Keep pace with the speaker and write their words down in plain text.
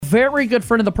very good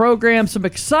friend of the program. Some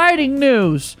exciting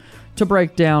news to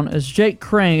break down as Jake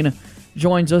Crain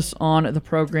joins us on the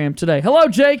program today. Hello,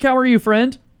 Jake. How are you,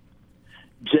 friend?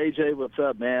 JJ, what's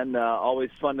up, man? Always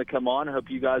fun to come on. I hope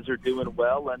you guys are doing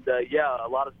well. And, a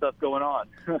lot of stuff going on.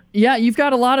 Yeah, you've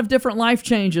got a lot of different life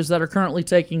changes that are currently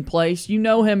taking place. You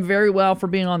know him very well for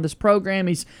being on this program.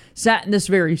 He's sat in this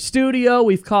very studio.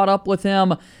 We've caught up with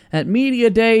him at Media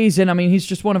Days, and he's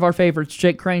just one of our favorites.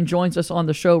 Jake Crain joins us on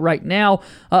the show right now.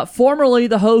 Formerly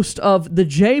the host of the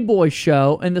J-Boy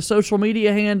Show, and the social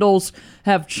media handles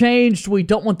have changed. We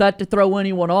don't want that to throw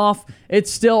anyone off. It's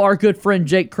still our good friend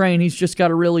Jake Crain. He's just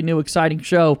got a really new, exciting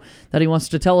show that he wants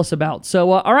to tell us about.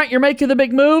 So, all right, you're making the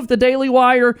big move. The Daily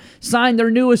Wire signed their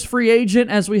newest free agent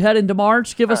as we head into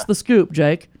March. Give us the scoop,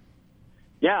 Jake.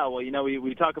 Yeah, well,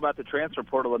 we talk about the transfer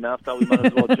portal enough, so we might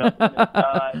as well jump in.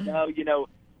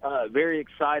 Very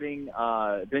exciting.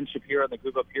 Ben Shapiro and the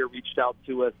group up here reached out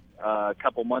to us a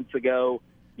couple months ago.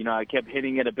 I kept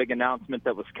hitting at a big announcement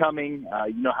that was coming.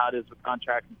 You know how it is with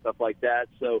contracts and stuff like that.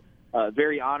 So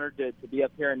very honored to be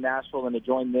up here in Nashville and to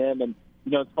join them. And,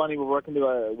 it's funny, we're working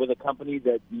with a company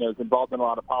that, is involved in a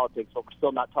lot of politics, but we're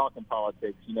still not talking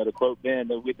politics. To quote Ben,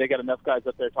 they got enough guys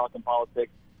up there talking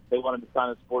politics. They wanted to sign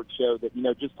a sports show that,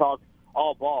 just talk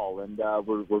all ball. And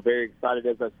we're very excited,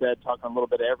 as I said, talking a little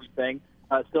bit of everything.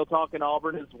 Still talking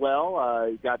Auburn as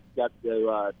well. Got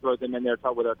to throw them in there,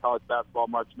 talk with our college basketball,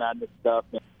 March Madness stuff.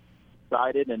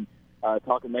 Excited and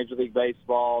talking Major League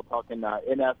Baseball, talking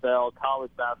NFL,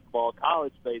 college basketball,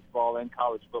 college baseball, and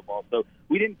college football. So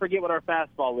we didn't forget what our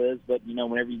fastball is, but,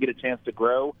 whenever you get a chance to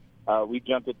grow, we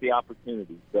jumped at the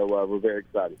opportunity. So we're very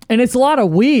excited. And it's a lot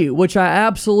of we, which I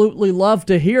absolutely love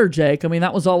to hear, Jake.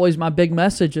 That was always my big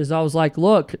message is I was like,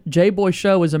 look, J-Boy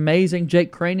Show is amazing.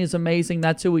 Jake Crain is amazing.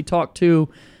 That's who we talk to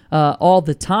all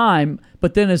the time.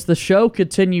 But then as the show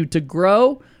continued to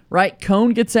grow, right,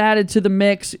 Cone gets added to the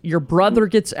mix. Your brother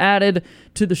gets added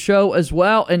to the show as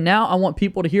well. And now I want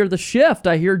people to hear the shift.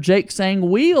 I hear Jake saying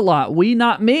we a lot. We,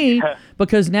 not me,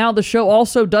 because now the show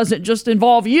also doesn't just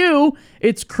involve you.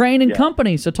 It's Crain and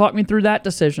Company. So talk me through that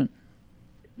decision.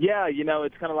 Yeah,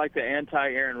 it's kind of like the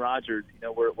anti-Aaron Rodgers.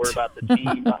 We're about the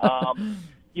team.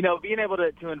 Being able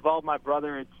to involve my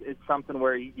brother, it's something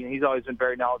where he's always been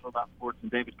very knowledgeable about sports.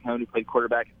 And David Cone, who played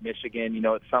quarterback at Michigan,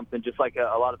 it's something just like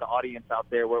a lot of the audience out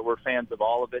there. We're fans of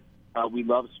all of it. We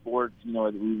love sports.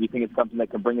 We think it's something that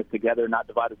can bring us together, not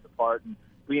divide us apart. And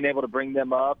being able to bring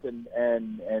them up and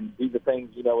do the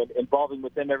things, involving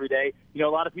with them every day. A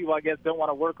lot of people, I guess, don't want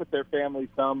to work with their family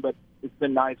some, but it's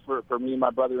been nice for me and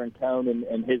my brother and Cone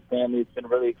and his family. It's been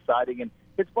really exciting. And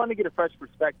it's fun to get a fresh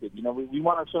perspective. We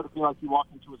want our show to feel like you walk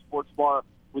into a sports bar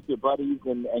with your buddies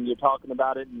and you're talking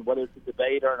about it, and whether it's a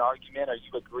debate or an argument or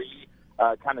you agree,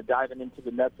 kind of diving into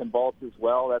the nuts and bolts as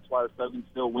well. That's why our slogan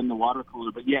still win the water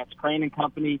cooler. But, yeah, it's Crain and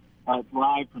Company. It's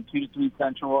live from 2 to 3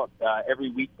 Central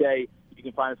every weekday. You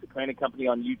can find us at Crain and Company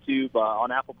on YouTube,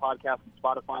 on Apple Podcasts and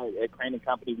Spotify at Crain and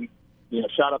Company. We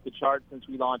shot up the charts since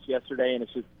we launched yesterday, and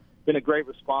it's just been a great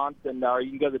response. And you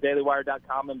can go to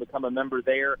thedailywire.com and become a member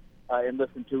there and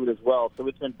listen to it as well. So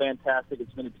it's been fantastic.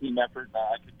 It's been a team effort.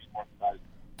 I couldn't be more excited.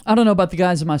 I don't know about the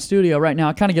guys in my studio right now.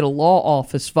 I kind of get a law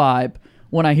office vibe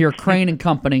when I hear Crain and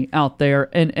Company out there,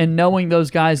 and knowing those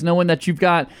guys, knowing that you've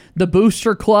got the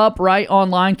Booster Club, right,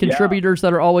 online contributors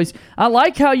that are always. I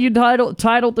like how you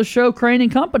titled the show Crain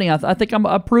and Company. I think I'm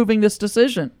approving this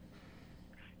decision.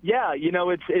 Yeah,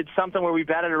 it's something where we've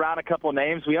batted around a couple of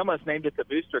names. We almost named it the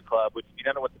Booster Club, which if you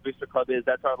don't know what the Booster Club is,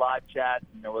 that's our live chat,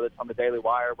 whether it's on the Daily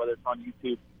Wire, whether it's on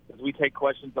YouTube. As we take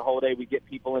questions the whole day, we get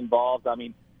people involved.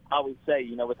 I always say,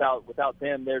 without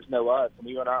them, there's no us. And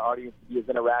we want our audience to be as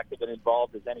interactive and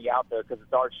involved as any out there, because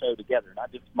it's our show together,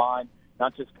 not just mine,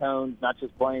 not just Cone's, not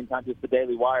just Blaine's, not just the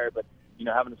Daily Wire, but,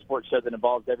 having a sports show that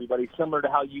involves everybody, similar to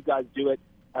how you guys do it,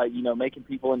 making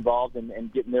people involved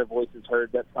and getting their voices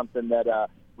heard. That's something that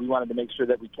we wanted to make sure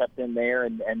that we kept in there.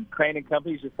 And Crain and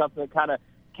Company is just something that kind of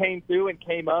came through and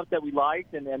came up that we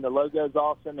liked, and the logo's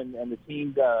awesome, and the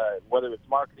team, whether it's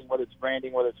marketing, whether it's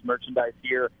branding, whether it's merchandise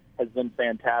here, has been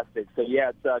fantastic. So, yeah,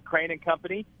 it's Crain and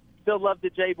Company. Still love the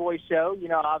J-Boy Show.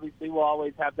 Obviously we'll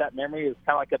always have that memory. It's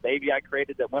kind of like a baby I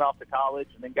created that went off to college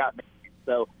and then got married.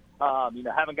 So,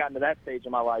 haven't gotten to that stage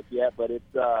of my life yet, but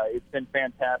it's been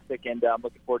fantastic, and I'm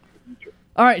looking forward to the future.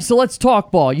 All right, so let's talk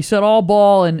ball. You said all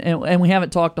ball, and we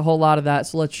haven't talked a whole lot of that,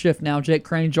 so let's shift now. Jake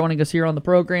Crain joining us here on the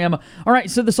program. All right,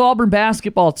 so this Auburn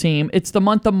basketball team, it's the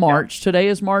month of March. Today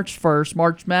is March 1st.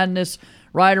 March Madness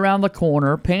right around the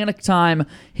corner. Panic time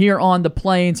here on the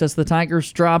Plains as the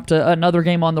Tigers dropped another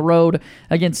game on the road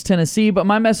against Tennessee. But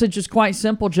my message is quite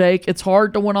simple, Jake. It's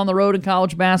hard to win on the road in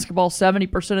college basketball.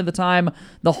 70% of the time,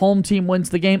 the home team wins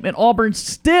the game. And Auburn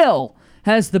still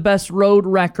has the best road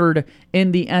record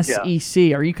in the SEC.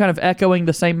 Yeah. Are you kind of echoing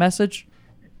the same message?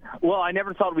 Well, I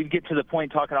never thought we'd get to the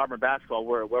point talking Auburn basketball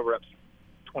where we're up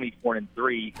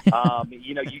 24-3.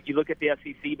 You look at the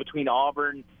SEC between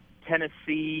Auburn,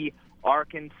 Tennessee,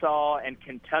 Arkansas, and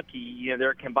Kentucky.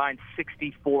 They're combined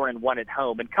 64-1 at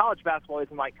home. And college basketball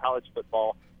isn't like college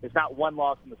football. There's not one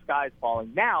loss and the sky's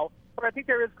falling. Now, where I think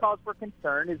there is cause for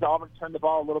concern is Auburn turned the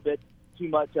ball over a little bit too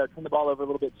much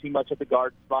at the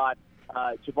guard spot.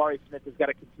 Jabari Smith has got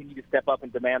to continue to step up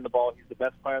and demand the ball. He's the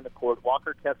best player on the court.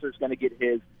 Walker Kessler is going to get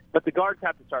his, but the guards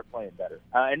have to start playing better.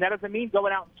 And that doesn't mean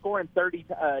going out and scoring 30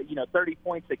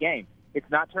 points a game. It's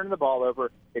not turning the ball over.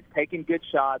 It's taking good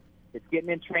shots. It's getting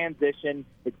in transition.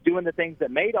 It's doing the things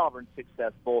that made Auburn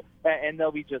successful, and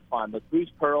they'll be just fine. Look,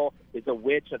 Bruce Pearl is a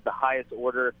witch of the highest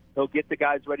order. He'll get the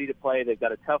guys ready to play. They've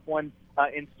got a tough one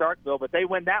in Starkville, but they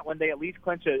win that one. They at least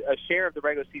clinch a share of the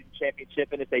regular season championship,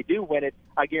 and if they do win it,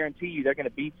 I guarantee you they're going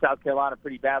to beat South Carolina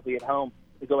pretty badly at home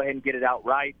to go ahead and get it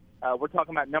outright. We're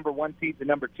talking about number 1 seeds and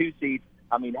number 2 seeds.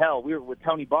 I mean, hell, we were with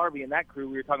Tony Barbie and that crew.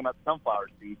 We were talking about sunflower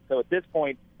seeds. So at this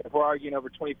point, if we're arguing over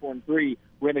 24-3,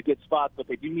 we're in a good spot. But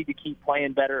they do need to keep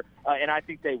playing better, and I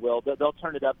think they will. They'll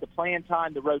turn it up. The playing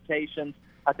time, the rotations,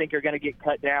 I think are going to get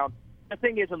cut down. The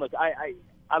thing is, and look,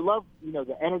 I love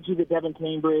the energy that Devin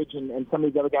Cambridge and some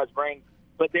of these other guys bring.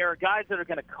 But there are guys that are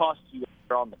going to cost you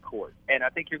on the court, and I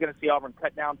think you're going to see Auburn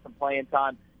cut down some playing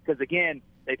time because again,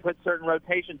 they put certain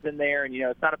rotations in there, and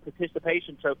it's not a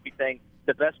participation trophy thing.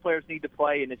 The best players need to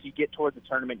play, and as you get toward the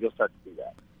tournament, you'll start to do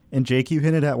that. And Jake, you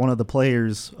hinted at one of the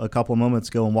players a couple of moments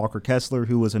ago in Walker Kessler,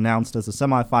 who was announced as a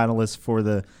semifinalist for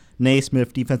the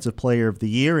Naismith Defensive Player of the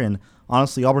Year. And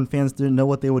honestly, Auburn fans didn't know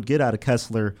what they would get out of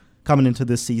Kessler coming into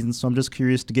this season. So I'm just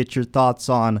curious to get your thoughts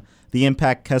on the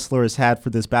impact Kessler has had for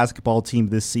this basketball team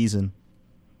this season.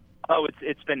 Oh,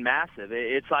 it's been massive.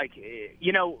 It's like,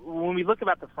 when we look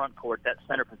about the front court, that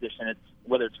center position, it's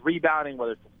whether it's rebounding,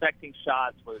 whether it's affecting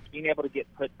shots, whether it's being able to get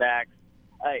putbacks,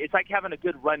 it's like having a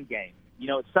good run game.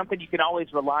 It's something you can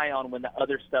always rely on when the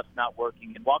other stuff's not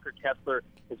working. And Walker Kessler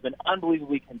has been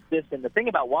unbelievably consistent. The thing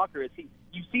about Walker is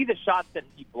you see the shots that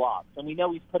he blocks, and we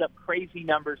know he's put up crazy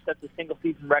numbers, set the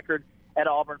single-season record at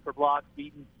Auburn for blocks,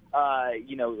 beating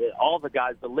all the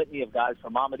guys, the litany of guys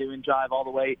from Amadou N'Jive all the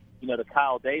way, to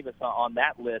Kyle Davis on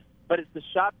that list. But it's the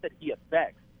shots that he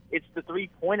affects. It's the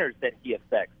three-pointers that he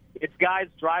affects. It's guys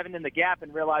driving in the gap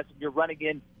and realizing you're running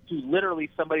into literally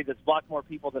somebody that's blocked more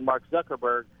people than Mark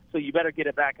Zuckerberg, so you better get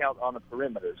it back out on the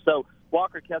perimeter. So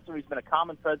Walker Kessler, he's been a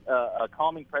calming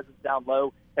presence down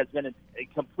low, has been a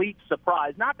complete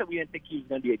surprise. Not that we didn't think he was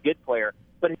going to be a good player,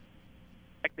 but he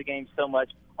affects the game so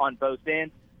much on both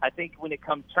ends. I think when it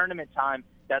comes tournament time,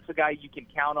 that's a guy you can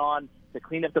count on to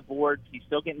clean up the boards. He's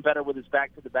still getting better with his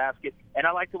back to the basket, and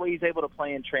I like the way he's able to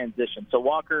play in transition. So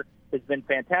Walker has been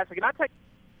fantastic. And I tell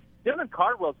you, Dylan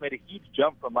Cardwell's made a huge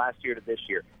jump from last year to this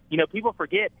year. People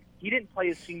forget he didn't play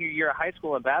his senior year of high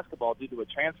school in basketball due to a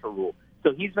transfer rule.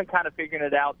 So he's been kind of figuring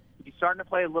it out. He's starting to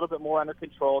play a little bit more under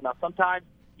control. Now, sometimes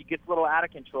he gets a little out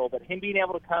of control, but him being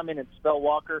able to come in and spell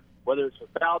Walker, whether it's for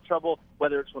foul trouble,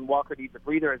 whether it's when Walker needs a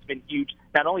breather, has been huge,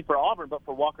 not only for Auburn, but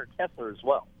for Walker Kessler as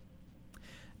well.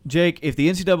 Jake, if the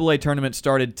NCAA tournament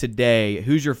started today,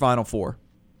 who's your Final Four?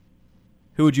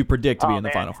 Who would you predict to be in the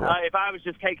Final Four? If I was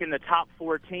just taking the top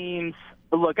 4 teams,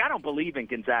 look, I don't believe in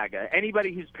Gonzaga.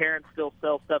 Anybody whose parents still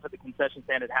sell stuff at the concession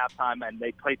stand at halftime and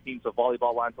they play teams with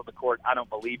volleyball lines on the court, I don't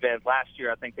believe in. Last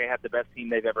year, I think they had the best team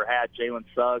they've ever had, Jalen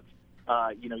Suggs.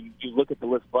 You look at the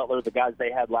List Butler, the guys they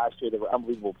had last year, they were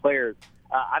unbelievable players.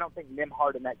 I don't think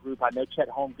Nembhard in that group. I know Chet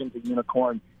Holmgren's a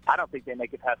unicorn. I don't think they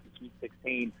make it past the Sweet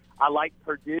 16. I like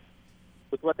Purdue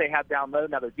with what they have down low.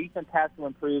 Now, their defense has to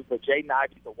improve, but Jaden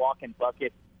Ivey's a walk-in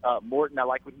bucket. Morton, I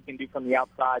like what he can do from the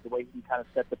outside, the way he can kind of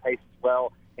set the pace as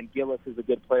well, and Gillis is a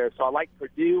good player. So I like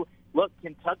Purdue. Look,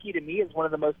 Kentucky, to me, is one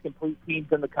of the most complete teams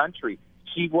in the country.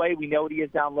 Shibwe, we know what he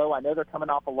is down low. I know they're coming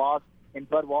off a loss in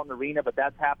Bud Walton Arena, but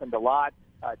that's happened a lot.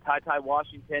 Ty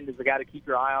Washington is a guy to keep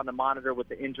your eye on the monitor with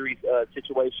the injury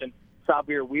situation.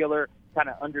 Sabir Wheeler, kind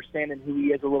of understanding who he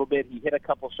is a little bit. He hit a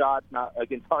couple shots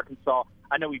against Arkansas.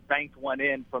 I know he banked one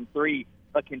in from 3,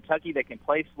 but Kentucky, they can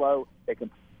play slow. They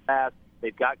can pass.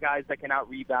 They've got guys that can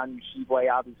out-rebound you.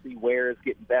 Shibwe, obviously, Ware is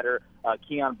getting better.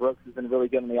 Keon Brooks has been really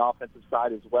good on the offensive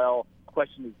side as well.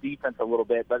 Question is defense a little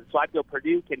bit. But so I feel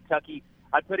Purdue, Kentucky,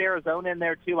 I'd put Arizona in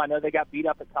there, too. I know they got beat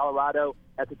up at Colorado.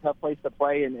 That's a tough place to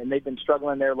play, and they've been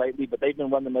struggling there lately, but they've been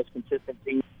one of the most consistent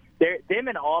teams. Them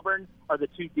and Auburn are the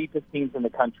two deepest teams in the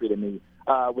country to me.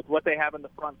 With what they have in the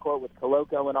front court with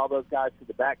Koloko and all those guys to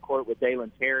the back court with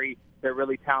Dalen Terry, they're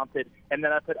really talented. And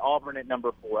then I put Auburn at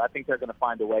number 4. I think they're going to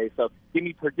find a way. So give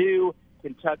me Purdue,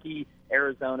 Kentucky,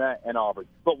 Arizona, and Auburn.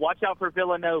 But watch out for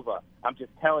Villanova. I'm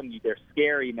just telling you, they're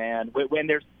scary, man. When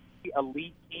there's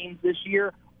elite teams this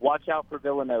year, watch out for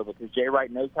Villanova because Jay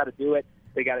Wright knows how to do it.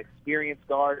 They got experienced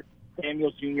guards.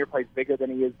 Samuels Jr. plays bigger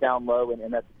than he is down low,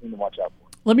 and that's a team to watch out for.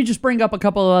 Let me just bring up a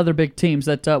couple of other big teams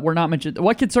that were not mentioned.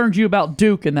 What concerns you about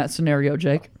Duke in that scenario,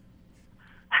 Jake?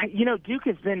 You know, Duke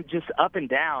has been just up and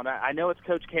down. I know it's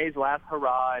Coach K's last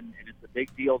hurrah, and it's a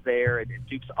big deal there. And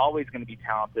Duke's always going to be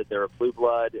talented. They're a blue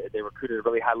blood. They recruited at a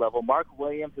really high level. Mark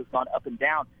Williams has gone up and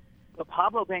down. But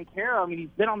Pablo Banchero, I mean, he's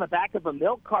been on the back of a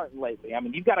milk carton lately. I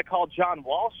mean, you've got to call John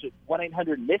Walsh at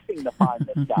 1-800-MISSING to find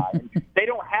this guy. And they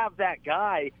don't have that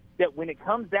guy that when it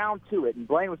comes down to it, and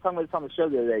Blaine was talking about this on the show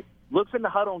the other day, looks in the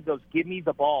huddle and goes, give me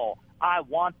the ball. I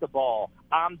want the ball.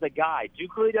 I'm the guy.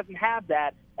 Duke really doesn't have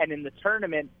that, and in the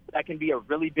tournament, that can be a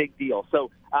really big deal.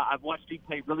 So I've watched Duke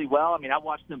play really well. I mean, I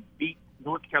watched them beat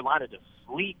North Carolina to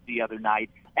sleep the other night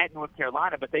at North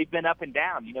Carolina, but they've been up and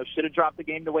down. You know, should have dropped the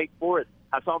game to Wake Forest.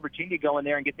 I saw Virginia go in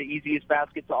there and get the easiest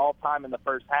baskets of all time in the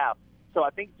first half. So I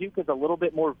think Duke is a little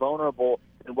bit more vulnerable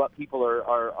than what people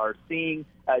are seeing,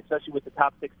 especially with the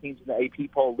top 6 teams in the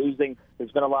AP poll losing.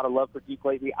 There's been a lot of love for Duke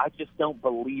lately. I just don't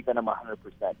believe in them 100%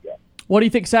 yet. What do you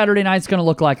think Saturday night's going to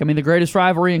look like? I mean, the greatest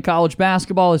rivalry in college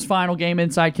basketball is final game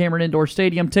inside Cameron Indoor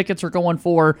Stadium. Tickets are going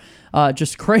for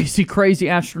just crazy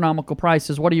astronomical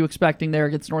prices. What are you expecting there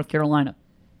against North Carolina?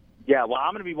 Yeah, well,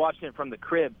 I'm going to be watching it from the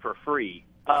crib for free.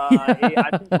 I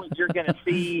think what you're going to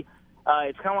see,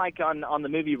 it's kind of like on the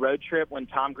movie Road Trip when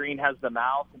Tom Green has the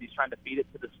mouse and he's trying to feed it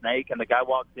to the snake, and the guy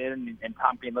walks in and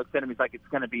Tom Green looks at him. He's like, it's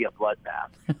going to be a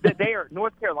bloodbath.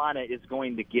 North Carolina is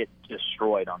going to get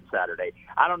destroyed on Saturday.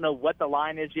 I don't know what the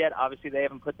line is yet. Obviously, they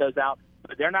haven't put those out,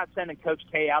 but they're not sending Coach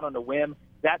K out on a whim.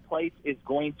 That place is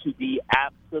going to be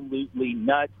absolutely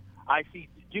nuts. I see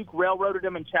Duke railroaded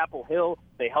them in Chapel Hill.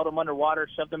 They held them underwater,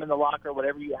 shoved them in the locker,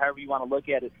 however you want to look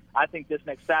at it. I think this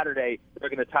next Saturday they're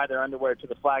going to tie their underwear to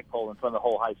the flagpole in front of the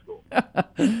whole high school.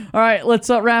 All right, let's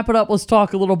wrap it up. Let's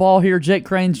talk a little ball here. Jake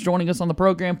Crane's joining us on the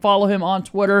program. Follow him on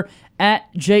Twitter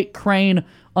at @JakeCrane_.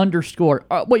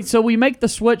 Wait, so we make the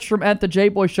switch from at the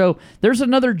J-Boy Show. There's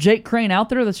another Jake Crane out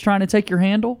there that's trying to take your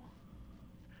handle?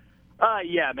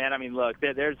 Yeah, man. I mean, look,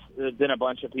 there's been a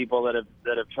bunch of people that have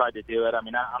tried to do it. I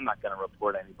mean, I'm not going to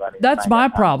report anybody. That's my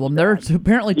problem. There's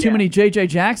apparently too many J.J.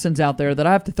 Jacksons out there that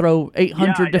I have to throw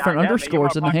 800 different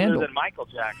underscores in the handle. Than Michael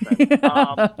Jackson.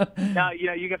 Now,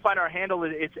 you can find our handle.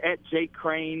 It's at Jake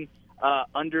Crane _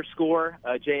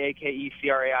 JAKECRAIN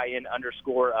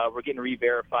 _. We're getting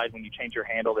re-verified. When you change your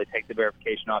handle, they take the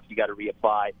verification off. You got to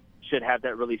reapply. Should have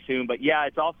that really soon. But yeah,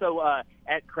 it's also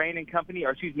at Crane and Company,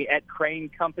 or excuse me, at Crane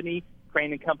Company.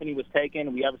 Crane and Company was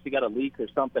taken. We obviously got a leak or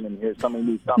something in here. Somebody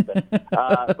knew something.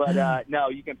 But no,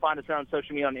 you can find us on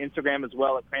social media on Instagram as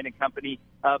well at Crane and Company.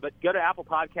 But go to Apple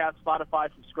Podcasts, Spotify,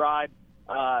 subscribe.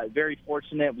 Very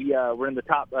fortunate. We're in the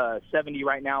top 70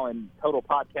 right now in total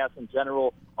podcasts in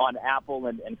general on Apple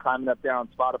and climbing up there on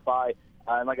Spotify.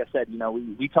 And like I said,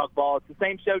 we talk ball. It's the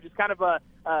same show, just kind of a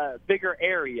bigger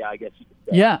area, I guess you could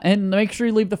say. Yeah, and make sure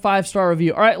you leave the 5-star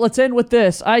review. All right, let's end with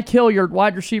this. Ike Hilliard,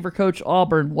 wide receiver coach,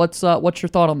 Auburn. What's your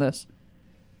thought on this?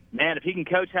 Man, if he can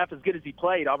coach half as good as he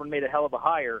played, Auburn made a hell of a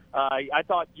hire. I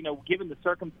thought, given the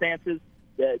circumstances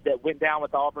that went down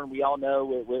with Auburn, we all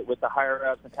know with the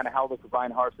hire-ups and kind of how it looked for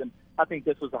Brian Harsin, I think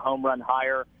this was a home run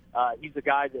hire. He's a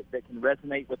guy that can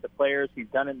resonate with the players. He's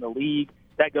done it in the league.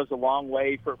 That goes a long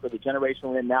way for the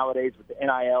generational win nowadays with the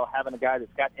NIL, having a guy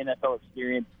that's got NFL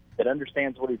experience that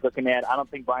understands what he's looking at. I don't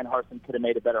think Brian Harsin could have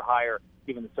made a better hire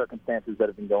given the circumstances that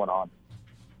have been going on.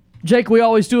 Jake, we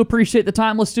always do appreciate the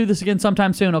time. Let's do this again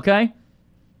sometime soon, okay?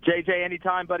 JJ,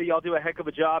 anytime, buddy. Y'all do a heck of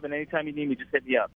a job, and anytime you need me, just hit me up.